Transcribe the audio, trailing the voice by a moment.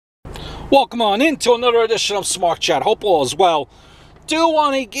Welcome on into another edition of Smart Chat. Hope all is well. Do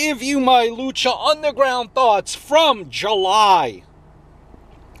want to give you my Lucha Underground thoughts from July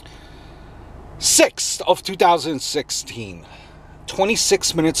 6th of 2016.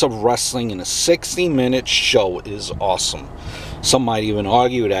 26 minutes of wrestling in a 60-minute show is awesome. Some might even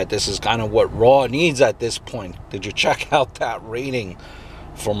argue that this is kind of what Raw needs at this point. Did you check out that rating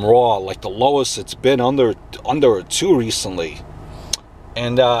from Raw? Like the lowest it's been under a 2 recently.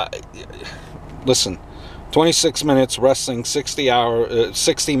 And listen, 26 minutes wrestling,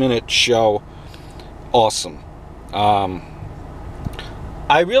 60-minute show, awesome. I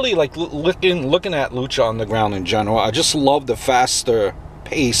really like looking at Lucha Underground in general. I just love the faster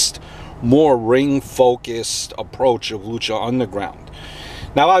paced, more ring focused approach of Lucha Underground.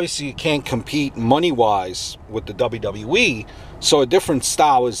 Now, obviously, you can't compete money wise with the WWE, so a different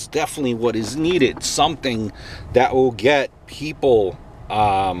style is definitely what is needed. Something that will get people.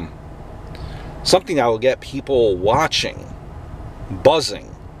 Something that will get people watching,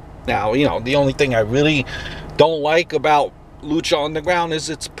 buzzing. Now, you know, the only thing I really don't like about Lucha Underground is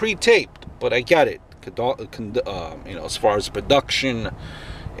it's pre-taped, but I get it. You know, as far as production,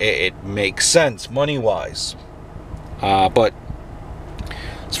 it makes sense money-wise. But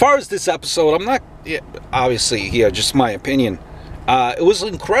as far as this episode, I'm not, obviously, here, just my opinion. It was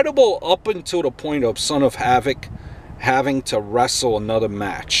incredible up until the point of Son of Havoc having to wrestle another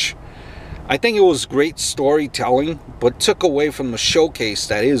match. I think it was great storytelling, but took away from the showcase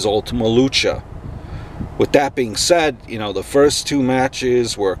that is Ultima Lucha. With that being said, you know, the first 2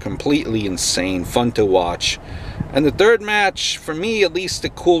 matches were completely insane, fun to watch. And the third match, for me at least,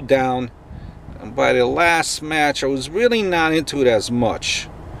 it cooled down. And by the last match, I was really not into it as much.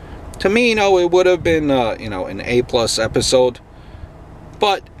 To me, you know, it would have been, you know, an A+ episode.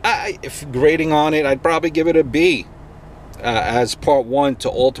 But if grading on it, I'd probably give it a B. As part 1 to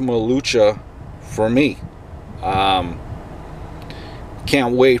Ultima Lucha for me.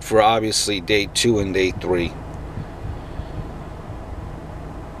 Can't wait for obviously day 2 and day 3.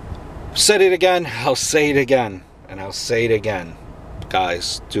 Said it again, I'll say it again, and I'll say it again.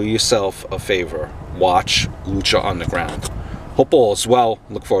 Guys, do yourself a favor. Watch Lucha Underground. Hope all is well.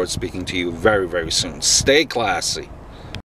 Look forward to speaking to you very, very soon. Stay classy.